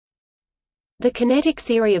The kinetic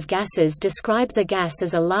theory of gases describes a gas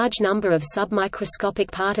as a large number of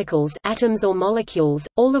submicroscopic particles, atoms or molecules,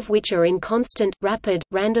 all of which are in constant, rapid,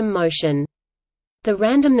 random motion. The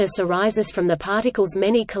randomness arises from the particles'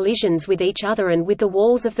 many collisions with each other and with the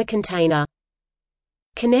walls of the container.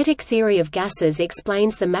 Kinetic theory of gases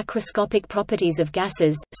explains the macroscopic properties of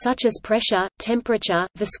gases, such as pressure, temperature,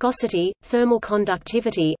 viscosity, thermal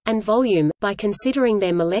conductivity, and volume, by considering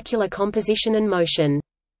their molecular composition and motion.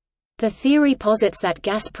 The theory posits that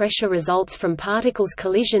gas pressure results from particles'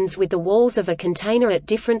 collisions with the walls of a container at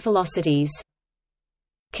different velocities.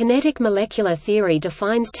 Kinetic molecular theory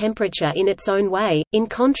defines temperature in its own way, in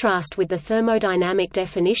contrast with the thermodynamic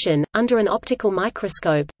definition. Under an optical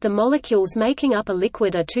microscope, the molecules making up a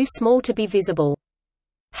liquid are too small to be visible.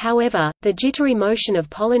 However, the jittery motion of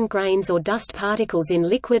pollen grains or dust particles in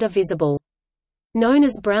liquid are visible. Known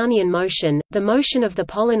as Brownian motion, the motion of the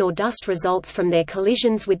pollen or dust results from their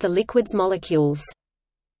collisions with the liquid's molecules.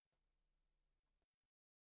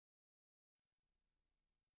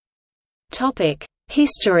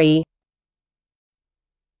 History.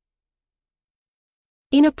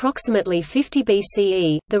 In approximately 50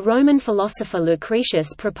 BCE, the Roman philosopher Lucretius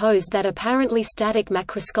proposed that apparently static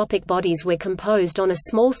macroscopic bodies were composed on a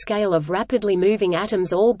small scale of rapidly moving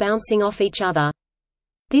atoms all bouncing off each other.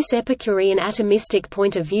 This Epicurean atomistic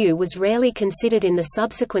point of view was rarely considered in the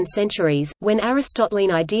subsequent centuries, when Aristotelian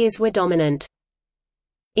ideas were dominant.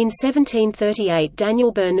 In 1738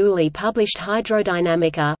 Daniel Bernoulli published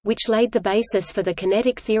Hydrodynamica, which laid the basis for the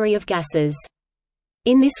kinetic theory of gases.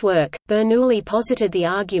 In this work, Bernoulli posited the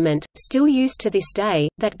argument, still used to this day,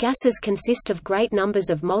 that gases consist of great numbers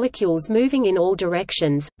of molecules moving in all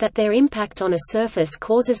directions, that their impact on a surface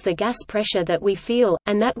causes the gas pressure that we feel,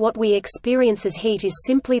 and that what we experience as heat is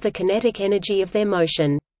simply the kinetic energy of their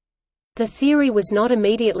motion. The theory was not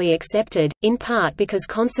immediately accepted, in part because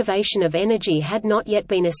conservation of energy had not yet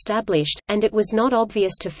been established, and it was not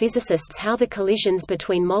obvious to physicists how the collisions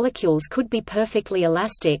between molecules could be perfectly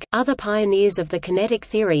elastic. Other pioneers of the kinetic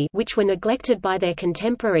theory, which were neglected by their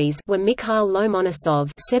contemporaries, were Mikhail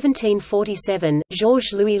Lomonosov (1747),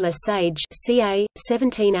 Georges Louis Lesage (ca.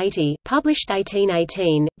 1780), published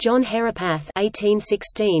 1818, John Herapath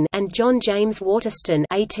 (1816), and John James Waterston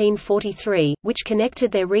 (1843), which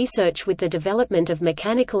connected their research with the development of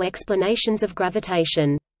mechanical explanations of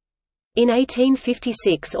gravitation. In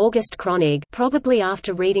 1856 August Kronig, probably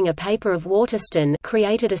after reading a paper of Waterston,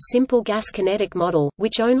 created a simple gas kinetic model,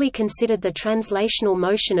 which only considered the translational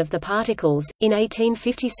motion of the particles. In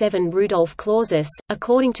 1857 Rudolf Clausius,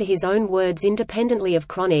 according to his own words independently of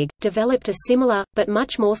Kronig, developed a similar, but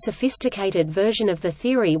much more sophisticated version of the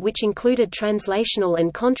theory which included translational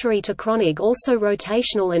and, contrary to Kronig, also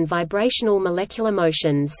rotational and vibrational molecular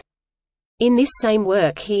motions. In this same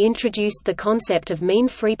work he introduced the concept of mean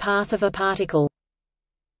free path of a particle.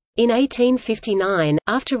 In 1859,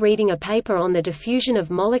 after reading a paper on the diffusion of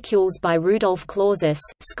molecules by Rudolf Clausius,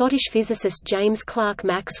 Scottish physicist James Clerk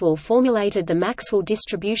Maxwell formulated the Maxwell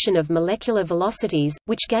distribution of molecular velocities,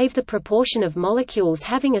 which gave the proportion of molecules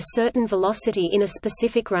having a certain velocity in a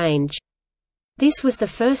specific range. This was the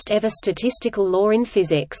first ever statistical law in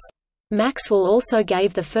physics. Maxwell also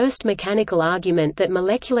gave the first mechanical argument that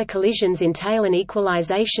molecular collisions entail an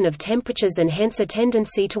equalization of temperatures and hence a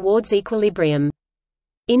tendency towards equilibrium.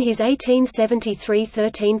 In his 1873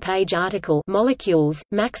 13-page article Molecules,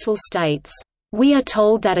 Maxwell states, "We are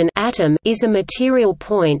told that an atom is a material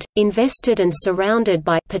point, invested and surrounded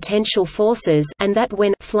by potential forces, and that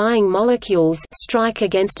when flying molecules strike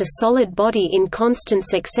against a solid body in constant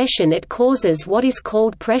succession it causes what is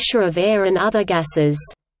called pressure of air and other gases."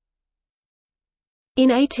 In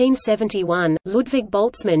 1871, Ludwig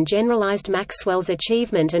Boltzmann generalized Maxwell's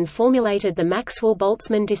achievement and formulated the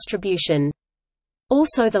Maxwell-Boltzmann distribution.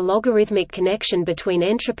 Also, the logarithmic connection between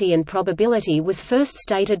entropy and probability was first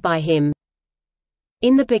stated by him.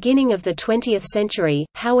 In the beginning of the 20th century,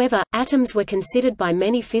 however, atoms were considered by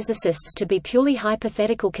many physicists to be purely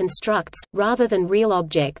hypothetical constructs, rather than real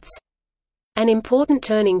objects. An important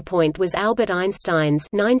turning point was Albert Einstein's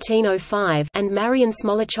 1905 and Marian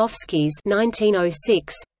Smoluchowski's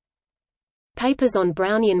 1906 papers on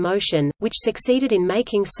Brownian motion, which succeeded in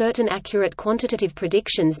making certain accurate quantitative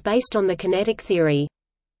predictions based on the kinetic theory.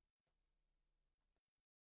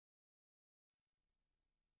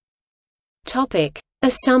 Topic: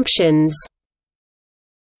 Assumptions.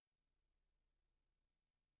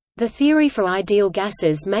 The theory for ideal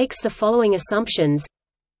gases makes the following assumptions.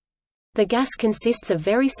 The gas consists of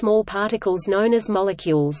very small particles known as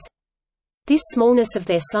molecules. This smallness of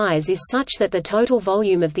their size is such that the total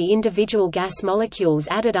volume of the individual gas molecules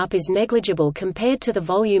added up is negligible compared to the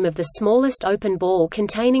volume of the smallest open ball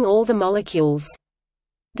containing all the molecules.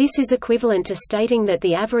 This is equivalent to stating that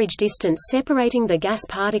the average distance separating the gas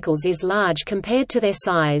particles is large compared to their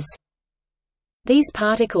size. These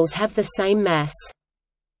particles have the same mass.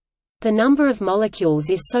 The number of molecules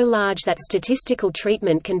is so large that statistical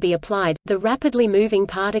treatment can be applied. The rapidly moving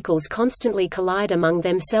particles constantly collide among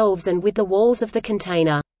themselves and with the walls of the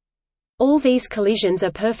container. All these collisions are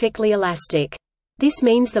perfectly elastic. This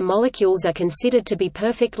means the molecules are considered to be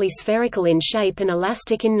perfectly spherical in shape and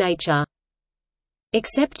elastic in nature.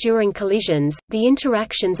 Except during collisions, the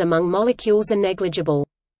interactions among molecules are negligible.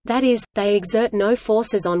 That is, they exert no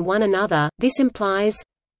forces on one another. This implies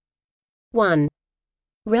 1.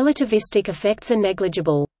 Relativistic effects are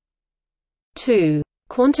negligible. 2.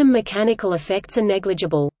 Quantum mechanical effects are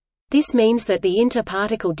negligible. This means that the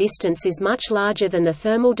interparticle distance is much larger than the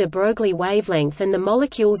thermal de Broglie wavelength and the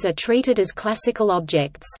molecules are treated as classical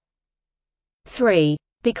objects. 3.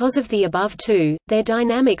 Because of the above two, their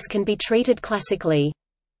dynamics can be treated classically.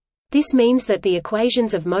 This means that the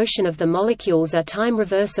equations of motion of the molecules are time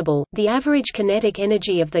reversible. The average kinetic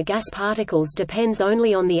energy of the gas particles depends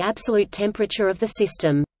only on the absolute temperature of the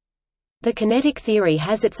system. The kinetic theory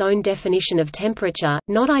has its own definition of temperature,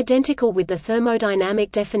 not identical with the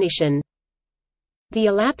thermodynamic definition. The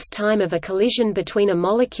elapsed time of a collision between a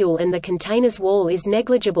molecule and the container's wall is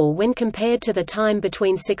negligible when compared to the time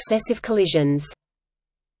between successive collisions.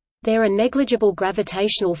 There are negligible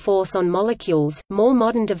gravitational force on molecules. More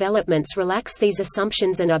modern developments relax these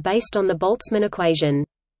assumptions and are based on the Boltzmann equation.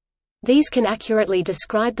 These can accurately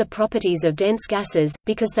describe the properties of dense gases,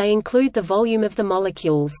 because they include the volume of the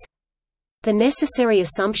molecules. The necessary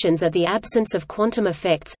assumptions are the absence of quantum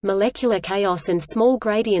effects, molecular chaos and small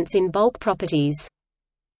gradients in bulk properties.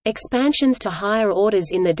 Expansions to higher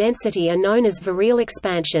orders in the density are known as virial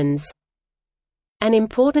expansions. An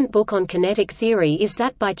important book on kinetic theory is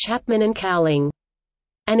that by Chapman and Cowling.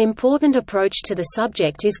 An important approach to the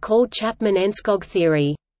subject is called Chapman-Enskog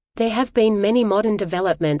theory. There have been many modern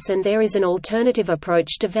developments and there is an alternative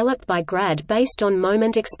approach developed by Grad based on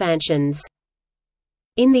moment expansions.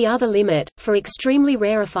 In the other limit, for extremely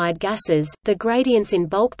rarefied gases, the gradients in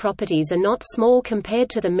bulk properties are not small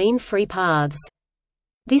compared to the mean free paths.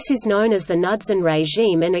 This is known as the Knudsen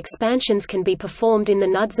regime and expansions can be performed in the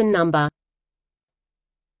Knudsen number.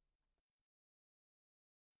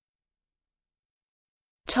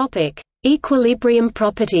 Equilibrium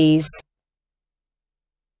properties.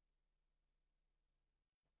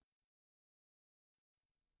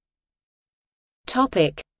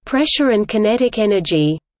 Pressure and kinetic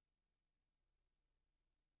energy.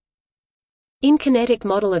 In kinetic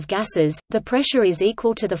model of gases, the pressure is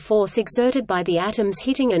equal to the force exerted by the atoms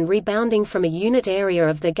hitting and rebounding from a unit area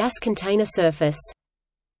of the gas container surface.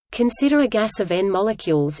 Consider a gas of n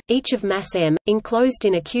molecules, each of mass m, enclosed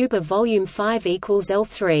in a cube of volume 5 equals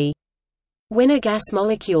L3. When a gas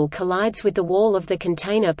molecule collides with the wall of the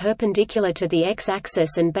container perpendicular to the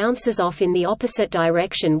x-axis and bounces off in the opposite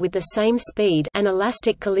direction with the same speed, an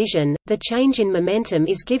elastic collision, the change in momentum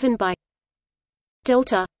is given by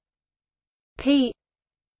delta p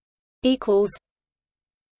equals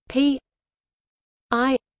p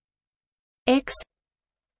I x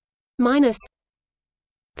minus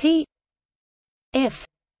p f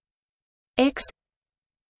x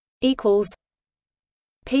equals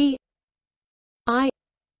p I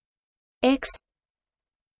x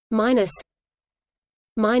minus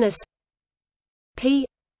p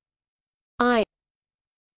I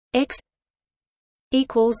x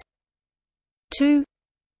equals 2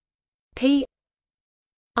 p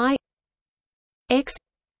I x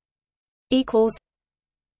equals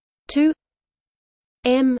 2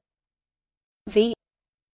 m v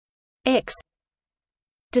x.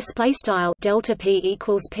 Display style delta p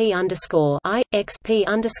equals p underscore I x p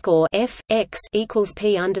underscore f x equals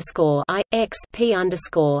p underscore I x p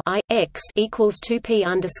underscore I x equals 2 p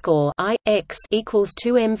underscore I x equals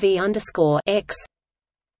 2 m v underscore x.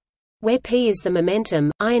 Where p is the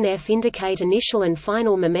momentum, I and f indicate initial and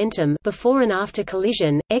final momentum before and after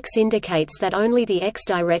collision, x indicates that only the x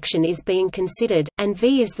direction is being considered, and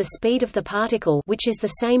v is the speed of the particle, which is the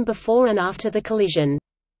same before and after the collision.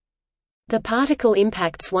 The particle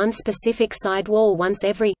impacts one specific side wall once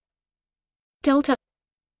every delta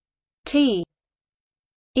t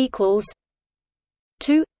equals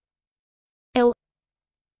 2 L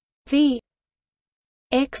v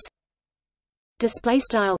x. Display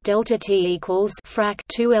style delta t equals frac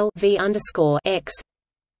 2 L v underscore x,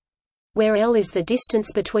 where L is the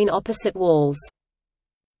distance between opposite walls.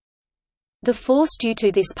 The force due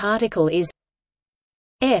to this particle is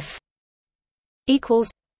F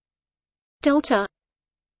equals delta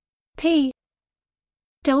P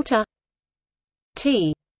delta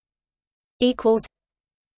T equals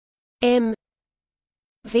M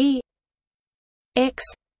V X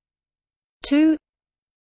 2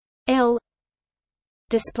 L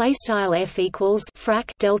display style F equals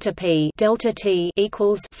frac delta P delta T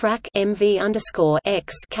equals frac MV underscore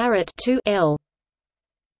X caret 2 L.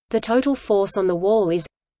 The total force on the wall is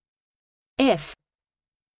F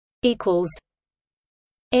equals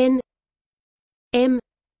N M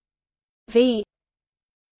V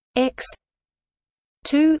X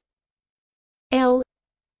 2 L.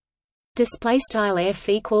 Display style F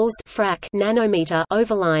equals frac nanometer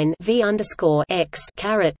overline V underscore X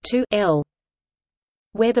caret 2 L,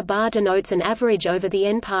 where the bar denotes an average over the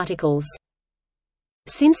n particles.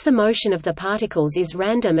 Since the motion of the particles is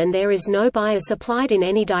random and there is no bias applied in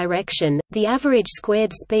any direction, the average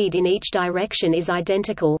squared speed in each direction is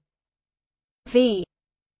identical. V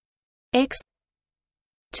X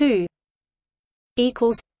 2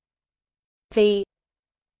 equals V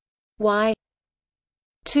Y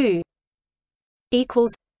 2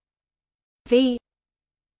 equals V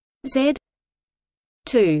Z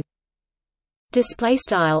 2. Display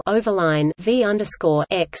style overline V underscore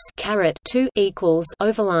X caret 2 equals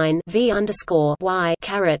overline V underscore Y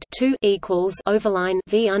caret 2 equals overline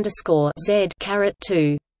V underscore Z caret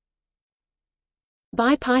 2.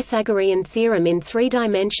 By Pythagorean theorem in 3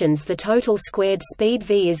 dimensions, the total squared speed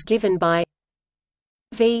v is given by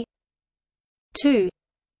V 2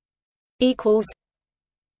 equals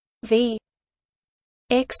V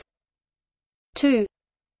X 2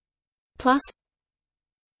 plus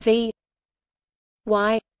V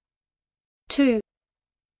Y 2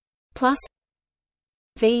 plus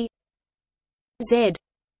V Z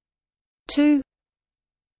 2.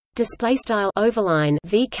 Display style overline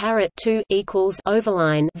V caret 2 equals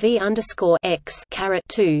overline V underscore X caret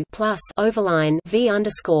 2 plus overline V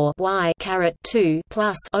underscore Y caret 2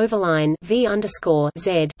 plus overline V underscore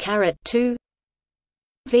Z caret 2.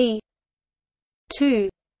 V 2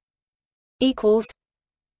 equals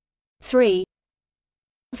 3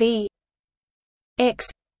 V X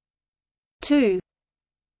 2.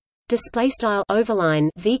 Display style overline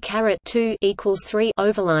V caret 2 equals 3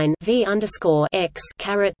 overline V underscore X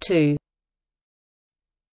caret 2.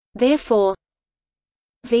 Therefore,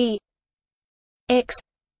 V X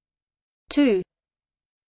 2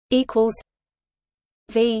 equals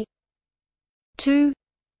V 2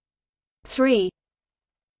 3.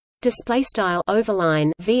 Display style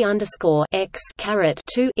overline V underscore X caret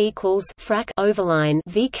 2 equals frac overline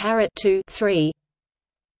V caret 2 3,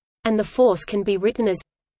 and the force can be written as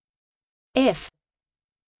F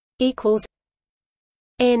equals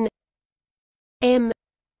N M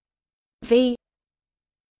V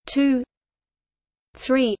 2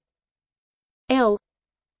 3 L.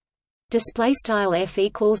 Display style F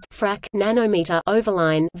equals frac nanometer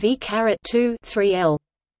overline V caret 2 3 L.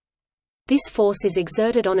 This force is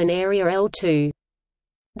exerted on an area L2.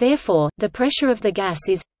 Therefore, the pressure of the gas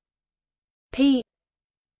is P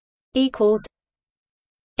equals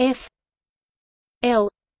F L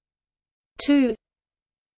 2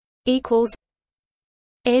 equals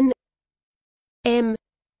N M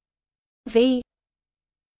V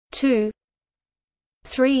 2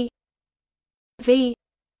 3 V.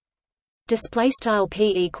 Display style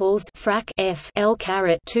P equals frac F L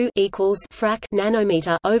caret 2 equals frac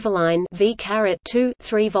nanometer overline V caret 2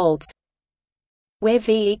 3 volts, where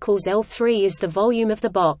V equals L3 is the volume of the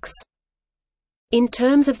box. In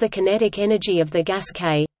terms of the kinetic energy of the gas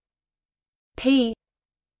K, P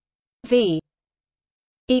V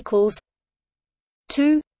equals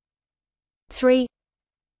 2 3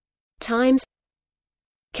 times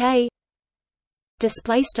K.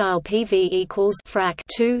 Display style PV equals frac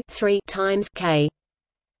 2 3 times K.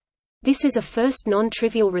 This is a first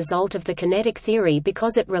non-trivial result of the kinetic theory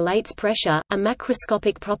because it relates pressure, a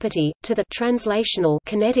macroscopic property, to the translational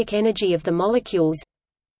kinetic energy of the molecules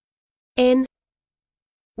N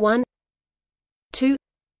 1 2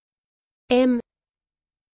 M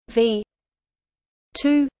V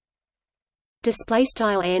 2. Display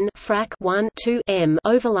style N frac 1 2 M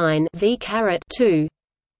overline V caret 2,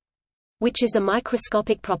 which is a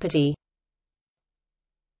microscopic property.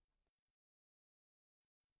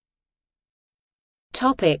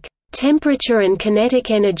 Topic: Temperature and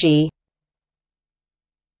kinetic energy.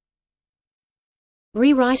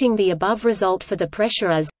 Rewriting the above result for the pressure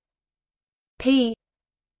as P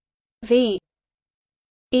V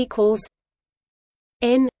equals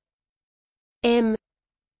N M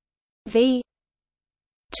V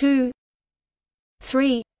 2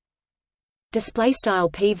 3 display style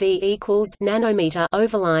PV equals nanometer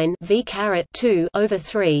overline V caret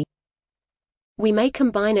 2/3. We may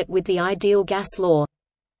combine it with the ideal gas law,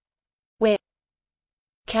 where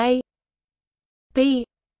K B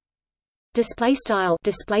display style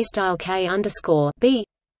K underscore B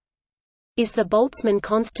is the Boltzmann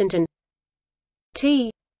constant and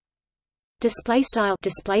T display style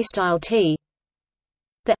T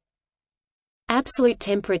the absolute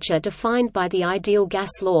temperature defined by the ideal gas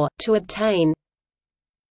law. To obtain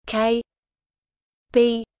K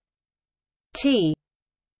B T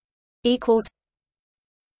equals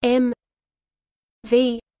M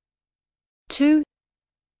V 2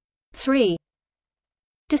 3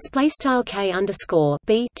 display style K underscore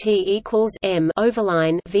B T equals M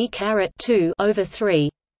overline V caret 2/3,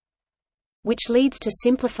 which leads to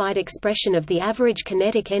simplified expression of the average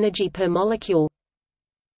kinetic energy per molecule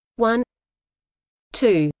 1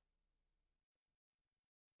 2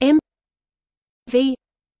 M V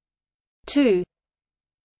 2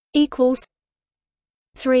 equals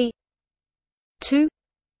 3 2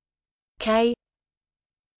 K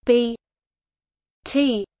B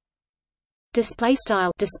T display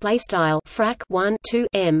style frac 1 2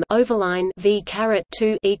 M overline V caret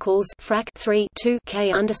 2 equals frac 3 2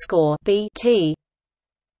 K underscore B T.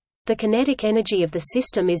 The kinetic energy of the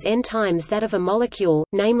system is n times that of a molecule,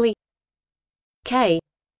 namely K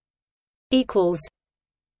equals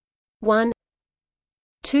 1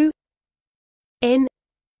 2 N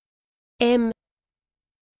M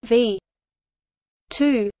V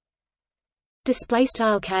 2 display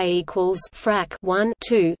style K equals frac 1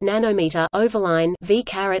 2 nanometer overline V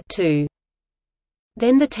caret 2.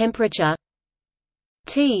 Then the temperature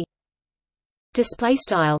T display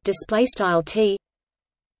style T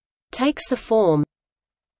takes the form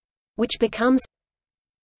which becomes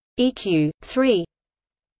EQ 3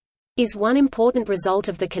 is one important result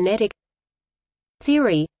of the kinetic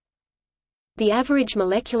theory. The average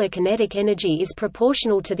molecular kinetic energy is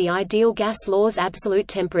proportional to the ideal gas law's absolute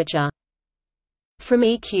temperature. From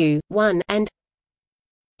EQ 1 and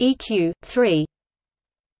EQ 3,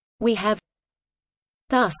 we have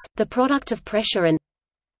thus the product of pressure and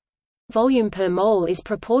volume per mole is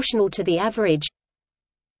proportional to the average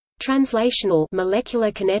translational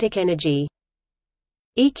molecular kinetic energy.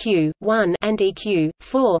 EQ 1 and EQ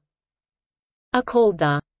 4 are called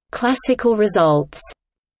the classical results,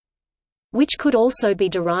 which could also be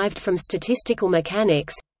derived from statistical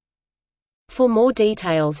mechanics. For more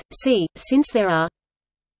details, see, since there are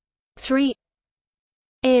 3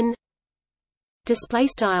 n display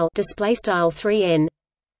style 3 n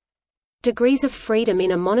degrees of freedom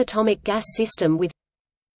in a monatomic gas system with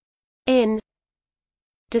n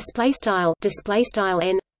display style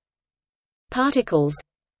n particles,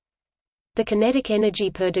 the kinetic energy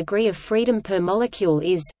per degree of freedom per molecule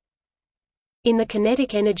is in the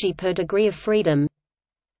kinetic energy per degree of freedom.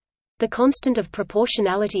 The constant of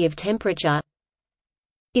proportionality of temperature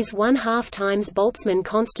is 1/2 times Boltzmann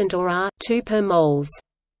constant or R 2 per moles.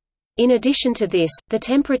 In addition to this, the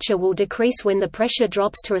temperature will decrease when the pressure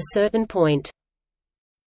drops to a certain point.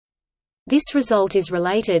 This result is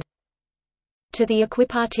related to the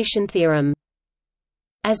equipartition theorem.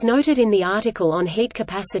 As noted in the article on heat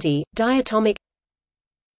capacity, diatomic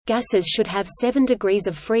gases should have 7 degrees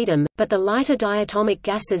of freedom, but the lighter diatomic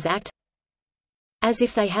gases act as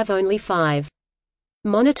if they have only 5.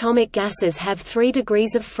 Monatomic gases have 3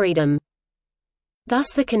 degrees of freedom.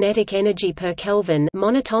 Thus the kinetic energy per Kelvin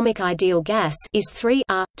monatomic ideal gas is 3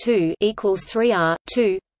 R2 equals 3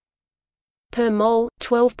 R2 per mole,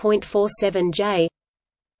 12.47 J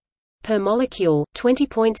per molecule,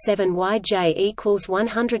 20.7 Yj equals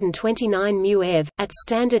 129 μeV. At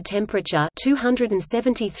standard temperature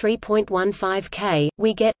 273.15 K,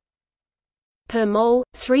 we get per mole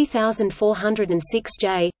 3406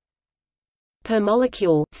 J per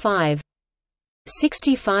molecule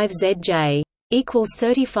 5.65 Zj equals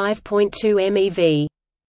 35.2 MeV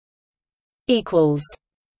equals.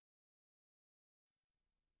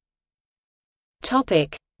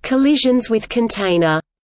 Topic: Collisions with container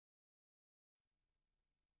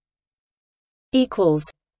equals.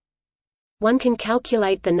 One can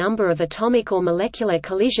calculate the number of atomic or molecular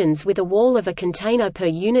collisions with a wall of a container per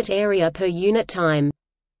unit area per unit time.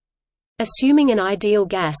 Assuming an ideal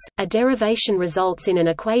gas, a derivation results in an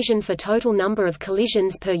equation for total number of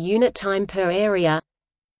collisions per unit time per area.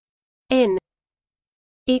 N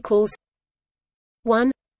equals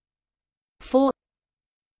 1 4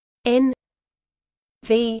 N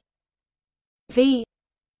V V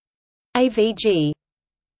AVG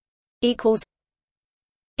equals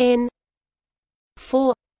N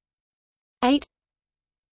 4 8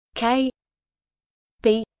 K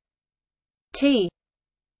B T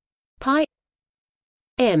pi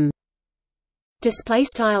m display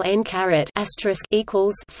style n caret asterisk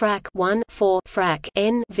equals frac 1 4 frac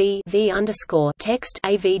n v v underscore text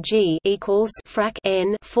avg equals frac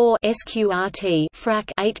n 4 sqrt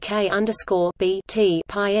frac 8 k underscore b t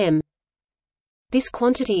pi m. This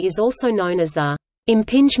quantity is also known as the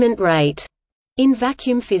impingement rate in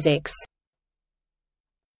vacuum physics.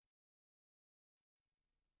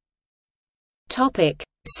 Topic: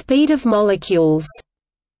 Speed of molecules.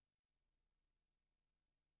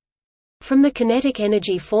 From the kinetic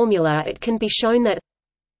energy formula it can be shown that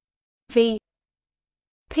V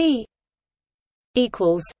P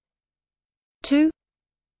equals 2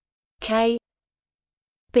 K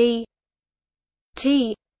B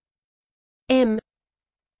T M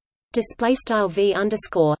display style V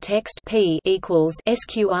underscore text P equals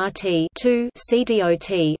sqrt 2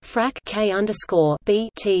 cdot frac K underscore B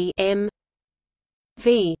T M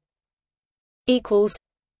V equals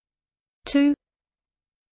 2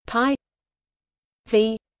 pi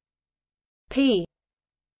V P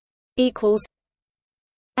equals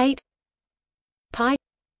 8 pi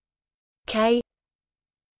K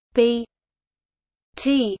B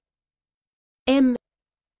T M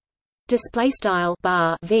display style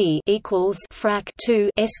bar V equals frac 2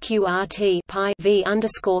 sqrt pi V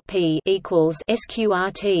underscore P equals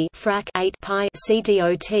sqrt frac 8 pi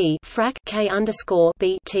cdot frac K underscore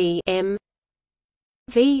B T M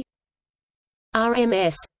V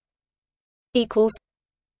RMS equals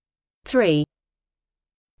 3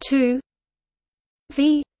 2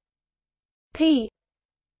 V P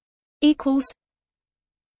equals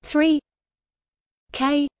 3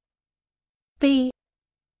 K B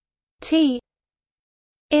T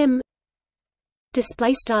M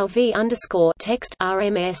display style V underscore text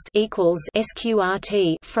RMS equals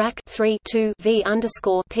sqrt frac 3 2 V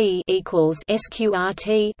underscore P equals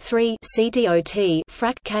sqrt 3 cdot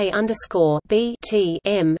frac K underscore B T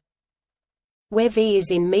M, where V is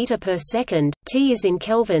in meter per second, T is in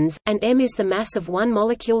kelvins, and M is the mass of one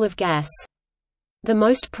molecule of gas. The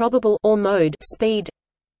most probable or mode speed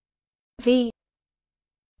V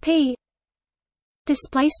P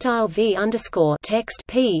display style V underscore text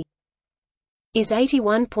P is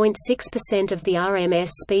 81.6% of the RMS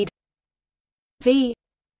speed V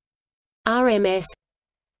RMS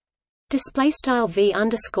display style V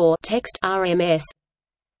underscore text RMS,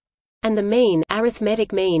 and the mean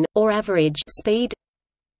arithmetic mean or average speed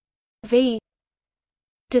V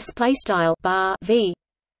display style bar V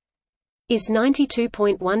is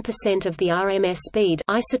 92.1% of the RMS speed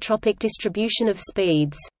isotropic distribution of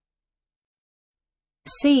speeds.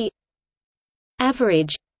 C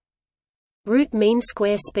average root mean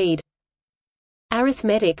square speed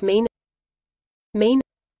arithmetic mean mean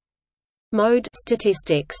mode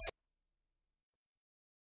statistics.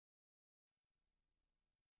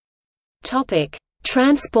 Topic: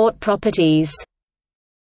 Transport properties.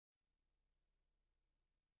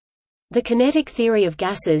 The kinetic theory of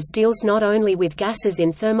gases deals not only with gases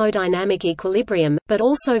in thermodynamic equilibrium, but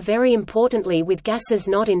also very importantly with gases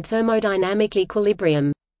not in thermodynamic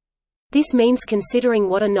equilibrium. This means considering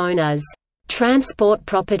what are known as transport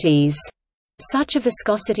properties, such as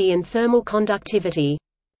viscosity and thermal conductivity.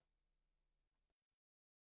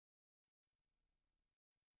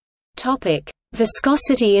 Topic: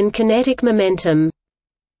 Viscosity and kinetic momentum.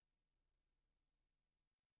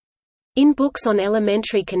 In books on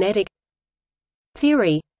elementary kinetic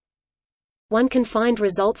theory, one can find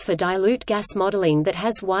results for dilute gas modeling that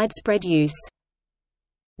has widespread use.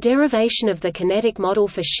 Derivation of the kinetic model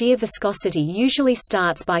for shear viscosity usually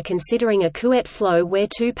starts by considering a couette flow where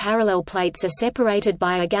two parallel plates are separated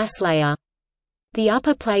by a gas layer. The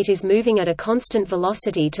upper plate is moving at a constant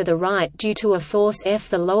velocity to the right due to a force F.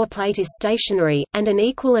 The lower plate is stationary, and an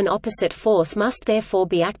equal and opposite force must therefore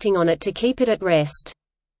be acting on it to keep it at rest.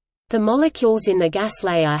 The molecules in the gas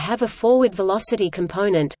layer have a forward velocity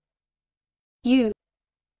component u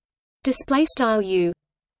u,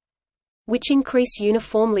 which increase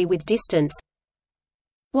uniformly with distance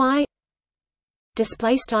y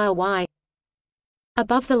y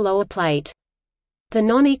above the lower plate. The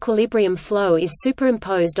non-equilibrium flow is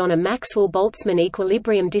superimposed on a Maxwell-Boltzmann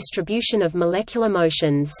equilibrium distribution of molecular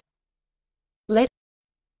motions. Let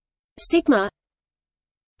sigma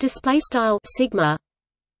sigma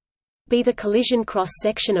be the collision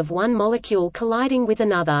cross-section of one molecule colliding with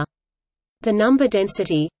another. The number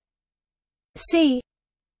density C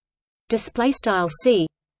C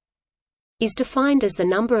is defined as the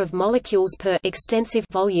number of molecules per extensive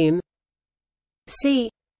volume C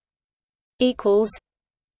equals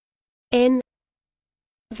N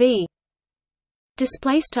V.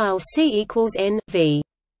 C equals N V.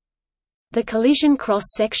 The collision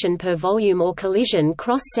cross-section per volume or collision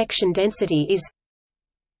cross-section density is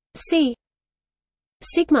c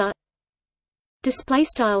sigma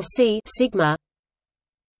 _c sigma,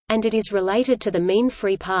 and it is related to the mean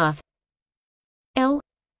free path L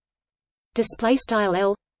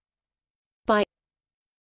L by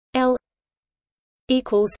L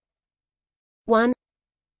equals 1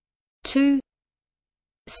 2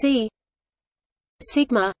 c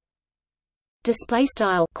sigma display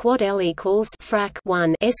style quad L equals frac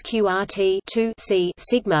 1 sqrt 2 c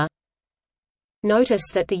sigma. Notice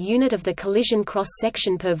that the unit of the collision cross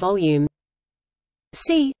section per volume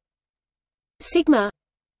c sigma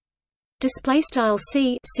display style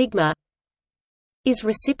c sigma is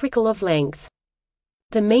reciprocal of length.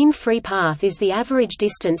 The mean free path is the average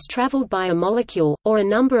distance traveled by a molecule, or a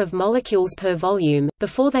number of molecules per volume,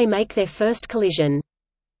 before they make their first collision.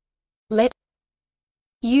 Let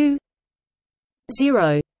u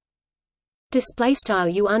 0 display style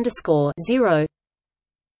u underscore 0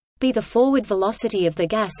 be the forward velocity of the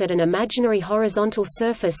gas at an imaginary horizontal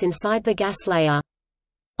surface inside the gas layer.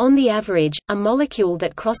 On the average, a molecule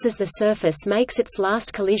that crosses the surface makes its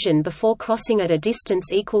last collision before crossing at a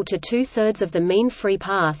distance equal to 2/3 of the mean free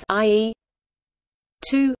path, i.e.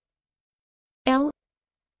 2 L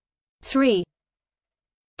 3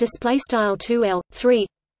 display style 2 L 3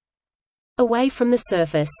 away from the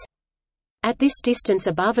surface. At this distance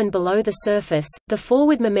above and below the surface, the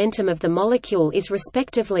forward momentum of the molecule is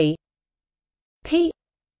respectively p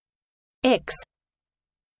x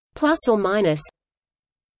plus or minus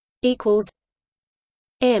equals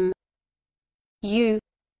m u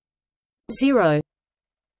 0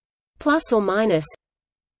 plus or minus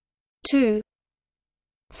 2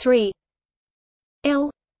 3 L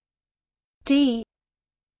d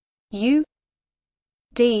u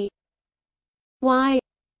d y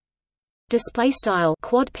display style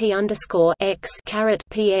quad p underscore x caret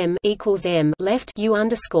pm equals m left u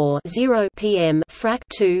underscore 0 pm frac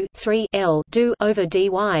 2 3 L do over dy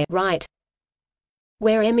right,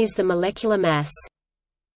 where m is the molecular mass.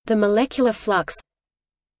 The molecular flux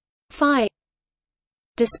phi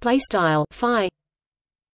display style phi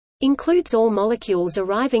includes all molecules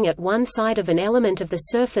arriving at one side of an element of the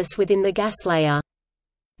surface within the gas layer.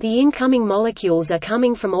 The incoming molecules are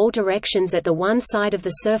coming from all directions at the one side of the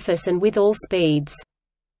surface and with all speeds.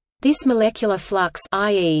 This molecular flux,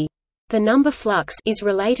 i.e. the number flux, is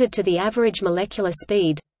related to the average molecular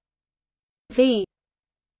speed v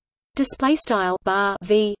display style bar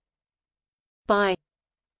v by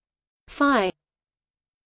phi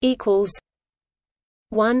equals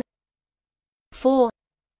 1 4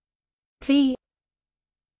 v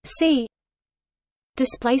c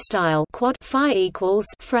display style quad phi equals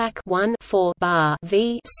frac 1 4 bar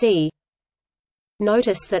v c.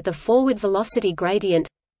 Notice that the forward velocity gradient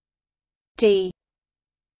d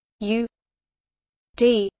u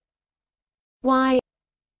d y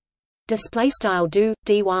display style do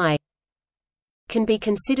dy can be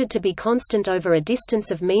considered to be constant over a distance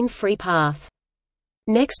of mean free path.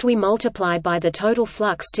 Next we multiply by the total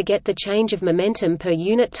flux to get the change of momentum per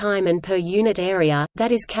unit time and per unit area,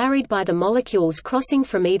 that is carried by the molecules crossing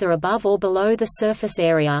from either above or below the surface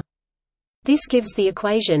area. This gives the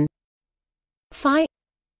equation phi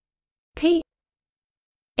p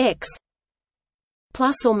x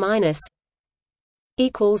plus or minus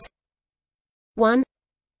equals 1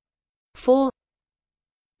 4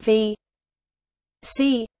 v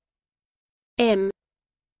c m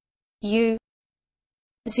u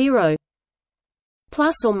 0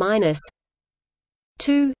 plus or minus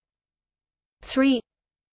 2 3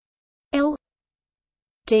 L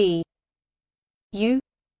d u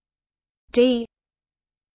d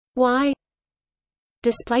y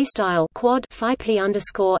display style quad phi p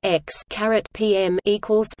underscore x caret pm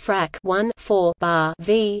equals frac 1 4 bar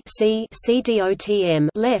v c c dot m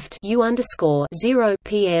left u underscore 0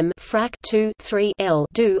 pm frac 2 3 L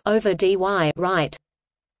do over dy right.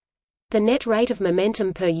 The net rate of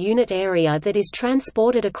momentum per unit area that is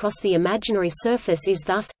transported across the imaginary surface is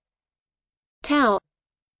thus tau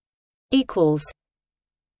equals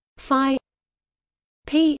phi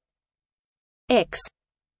p x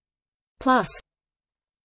plus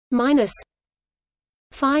minus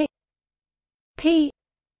phi p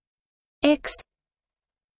x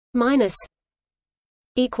minus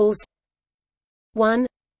equals 1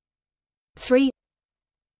 3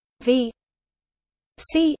 v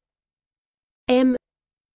c m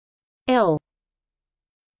l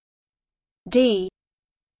d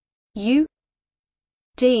u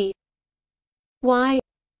d y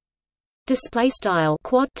Display style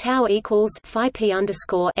quad tau equals phi p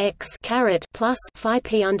underscore x caret plus phi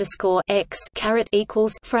p underscore x caret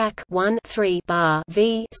equals frac 1 3 bar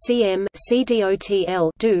v cm c dot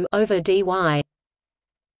l do over dy.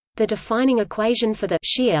 The defining equation for the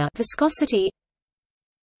shear viscosity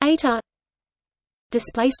eta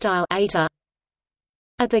display style eta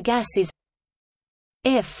of the gas is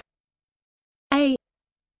f a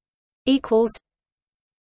equals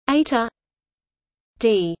eta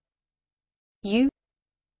d u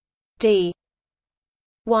d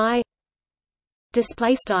y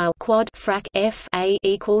display style quad frac f a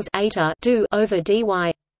equals eta do over dy.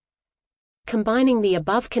 Combining the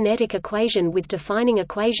above kinetic equation with defining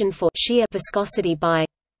equation for shear viscosity by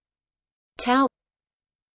tau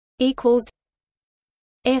equals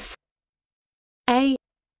f a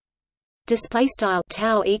display style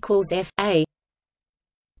tau equals f a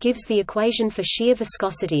gives the equation for shear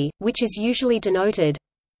viscosity, which is usually denoted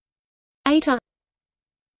eta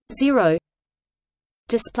 0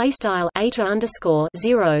 display style eta underscore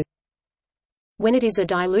 0 when it is a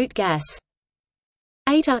dilute gas.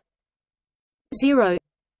 Eta 0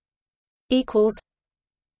 equals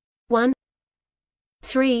 1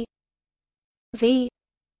 3 v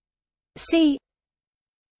c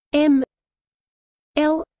m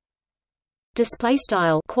l display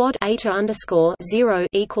style quad eta underscore 0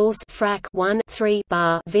 equals frac 1 3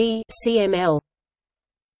 bar v cml.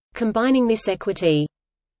 Combining this equity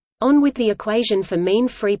on with the equation for mean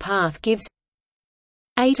free path gives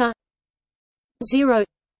eta 0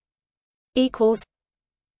 equals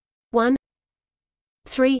 1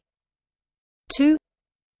 3 2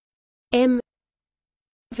 m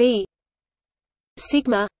v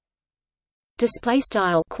sigma display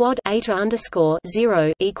style quad eta underscore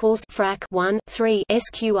 0 equals frac 1 3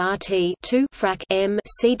 sqrt 2 frac m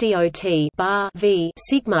c dot bar v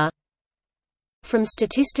sigma. From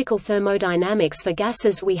statistical thermodynamics for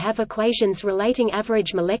gases we have equations relating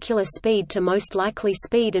average molecular speed to most likely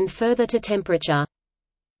speed and further to temperature.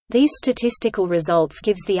 These statistical results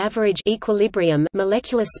gives the average equilibrium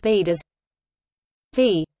molecular speed as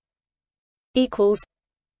v equals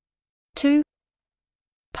 2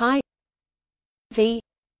 pi v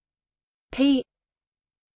p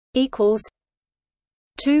equals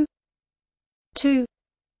 2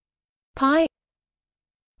 pi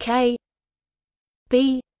k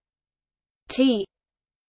b t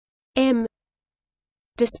m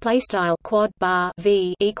display style quad bar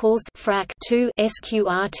v equals frac 2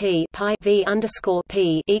 sqrt pi v underscore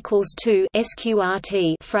p equals 2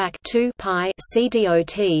 sqrt frac 2 pi c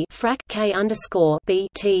dot frac k underscore b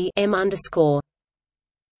t m underscore,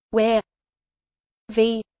 where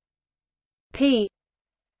v p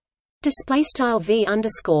display style v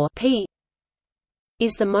underscore p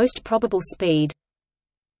is the most probable speed.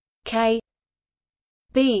 K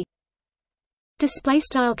b display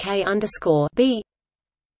style k underscore b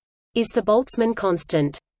is the Boltzmann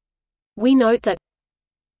constant. We note that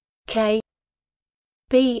k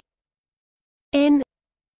b n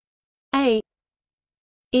a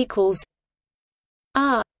equals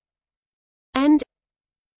r and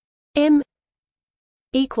m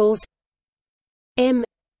equals m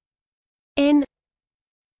n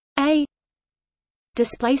a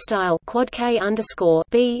display style quad k underscore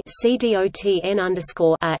b c dot n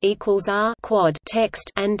underscore a equals r quad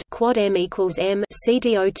text and quad m equals m c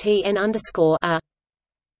dot n underscore a,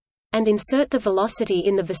 and insert the velocity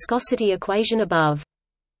in the viscosity equation above.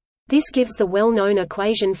 This gives the well-known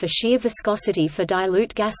equation for shear viscosity for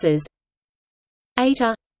dilute gases.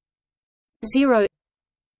 Eta 0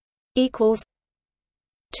 equals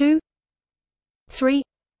 2 3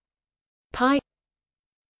 pi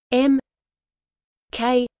m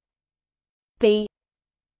k b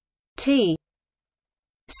t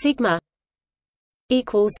sigma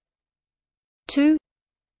equals 2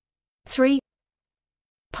 3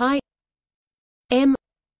 pi m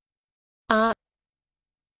r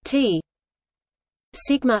t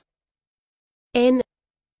sigma n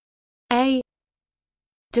a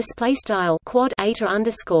display style quad eta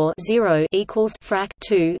underscore 0 equals frac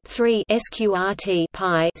 2 3 sqrt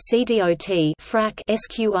pi c dot frac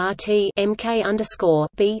sqrt mk underscore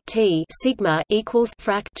b t sigma equals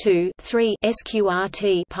frac 2 3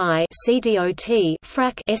 sqrt pi c dot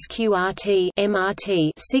frac sqrt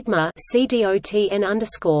mrt sigma c dot n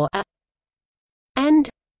underscore a, and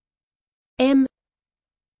m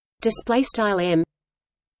display style m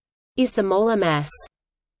is the molar mass.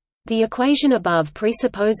 The equation above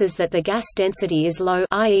presupposes that the gas density is low,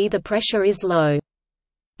 i.e. the pressure is low.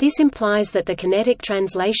 This implies that the kinetic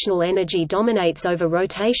translational energy dominates over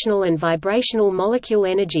rotational and vibrational molecule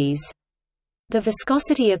energies. The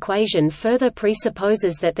viscosity equation further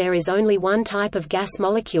presupposes that there is only one type of gas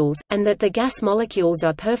molecules, and that the gas molecules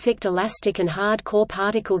are perfect elastic and hard core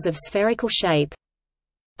particles of spherical shape.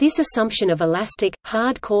 This assumption of elastic,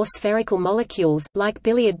 hard core spherical molecules, like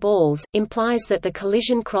billiard balls, implies that the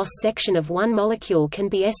collision cross-section of one molecule can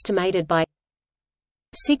be estimated by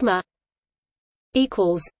sigma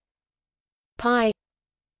equals pi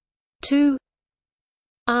 2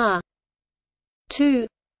 r 2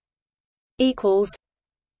 equals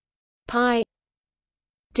pi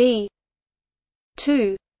d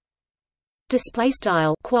 2. Display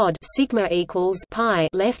style quad sigma equals pi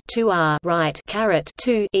left 2 r right caret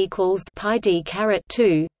 2 equals pi d caret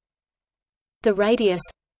 2. The radius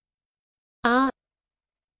r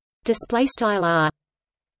display style r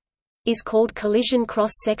is called collision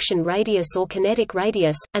cross section radius or kinetic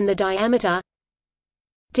radius, and the diameter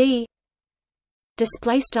d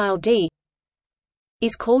display style d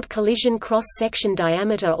is called collision cross-section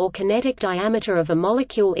diameter or kinetic diameter of a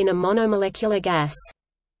molecule in a monomolecular gas.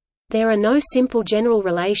 There are no simple general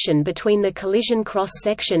relation between the collision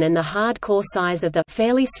cross-section and the hard core size of the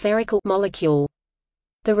fairly spherical molecule.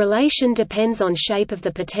 The relation depends on shape of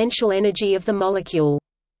the potential energy of the molecule.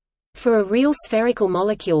 For a real spherical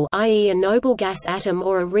molecule, i.e. a noble gas atom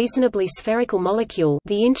or a reasonably spherical molecule,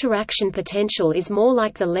 the interaction potential is more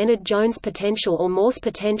like the Lennard-Jones potential or Morse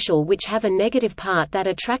potential, which have a negative part that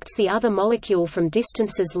attracts the other molecule from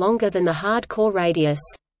distances longer than the hard core radius.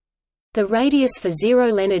 The radius for zero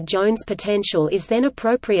Lennard-Jones potential is then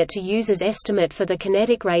appropriate to use as estimate for the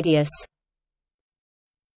kinetic radius.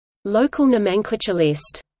 Local nomenclature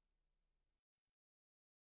list.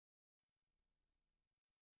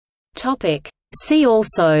 See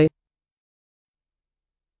also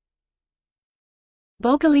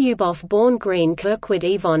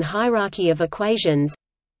Bogoliubov-Born-Green-Kirkwood-Evon hierarchy of equations,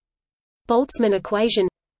 Boltzmann equation,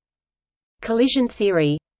 collision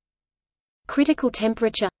theory, critical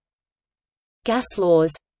temperature, gas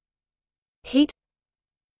laws, heat,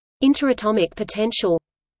 interatomic potential,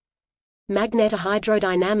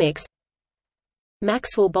 magnetohydrodynamics,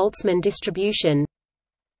 Maxwell-Boltzmann distribution,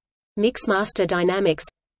 Mixmaster dynamics,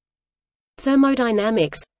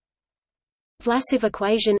 thermodynamics, Vlasov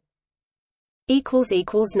equation.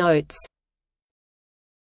 Notes